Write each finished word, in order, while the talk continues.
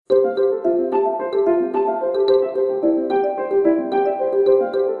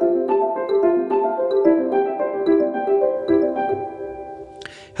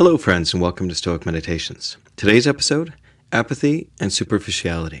Hello, friends, and welcome to Stoic Meditations. Today's episode, Apathy and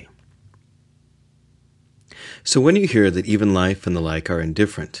Superficiality. So when you hear that even life and the like are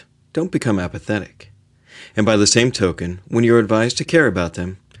indifferent, don't become apathetic. And by the same token, when you're advised to care about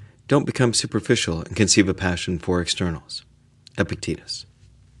them, don't become superficial and conceive a passion for externals. Epictetus.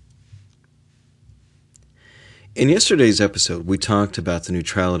 In yesterday's episode, we talked about the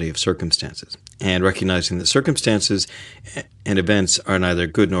neutrality of circumstances and recognizing that circumstances and events are neither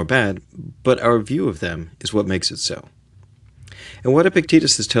good nor bad, but our view of them is what makes it so. And what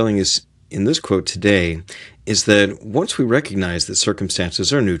Epictetus is telling us in this quote today is that once we recognize that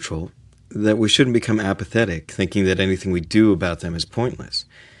circumstances are neutral, that we shouldn't become apathetic, thinking that anything we do about them is pointless.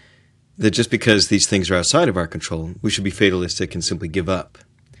 That just because these things are outside of our control, we should be fatalistic and simply give up.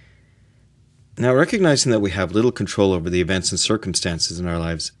 Now, recognizing that we have little control over the events and circumstances in our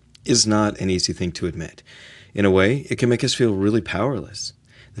lives is not an easy thing to admit. In a way, it can make us feel really powerless.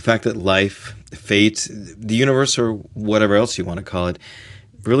 The fact that life, fate, the universe, or whatever else you want to call it,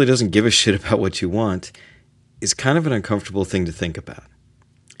 really doesn't give a shit about what you want is kind of an uncomfortable thing to think about.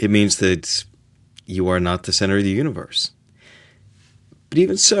 It means that you are not the center of the universe. But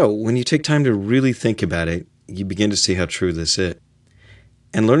even so, when you take time to really think about it, you begin to see how true this is.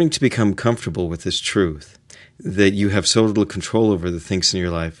 And learning to become comfortable with this truth, that you have so little control over the things in your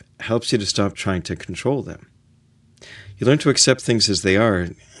life, helps you to stop trying to control them. You learn to accept things as they are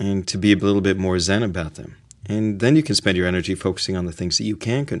and to be a little bit more zen about them. And then you can spend your energy focusing on the things that you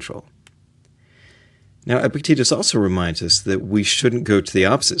can control. Now, Epictetus also reminds us that we shouldn't go to the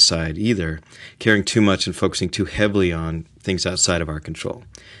opposite side either, caring too much and focusing too heavily on things outside of our control.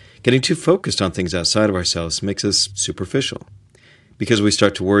 Getting too focused on things outside of ourselves makes us superficial, because we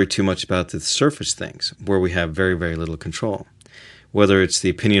start to worry too much about the surface things, where we have very, very little control. Whether it's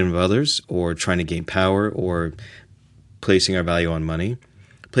the opinion of others, or trying to gain power, or placing our value on money,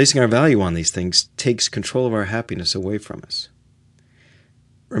 placing our value on these things takes control of our happiness away from us.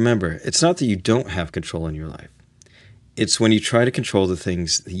 Remember, it's not that you don't have control in your life. It's when you try to control the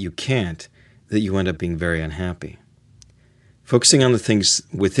things that you can't that you end up being very unhappy. Focusing on the things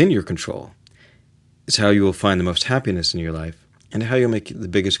within your control is how you will find the most happiness in your life, and how you'll make the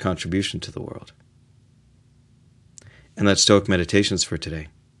biggest contribution to the world. And that's Stoic Meditations for today.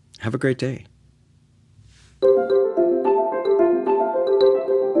 Have a great day.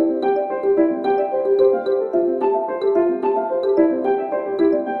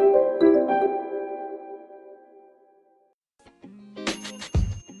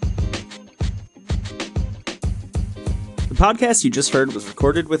 The podcast you just heard was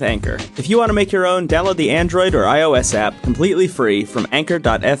recorded with Anchor. If you want to make your own, download the Android or iOS app completely free from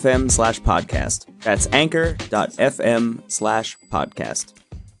anchor.fm/podcast. That's anchor.fm/podcast.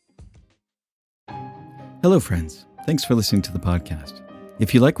 Hello, friends. Thanks for listening to the podcast.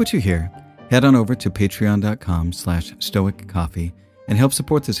 If you like what you hear, head on over to patreon.com/stoiccoffee and help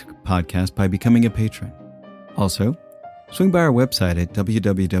support this podcast by becoming a patron. Also, swing by our website at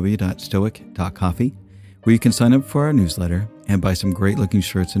www.stoic.coffee, where you can sign up for our newsletter and buy some great-looking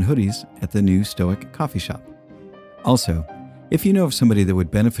shirts and hoodies at the new Stoic Coffee Shop. Also, if you know of somebody that would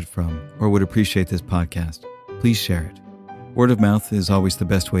benefit from or would appreciate this podcast, please share it. Word of mouth is always the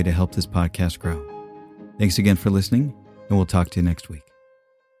best way to help this podcast grow. Thanks again for listening, and we'll talk to you next week.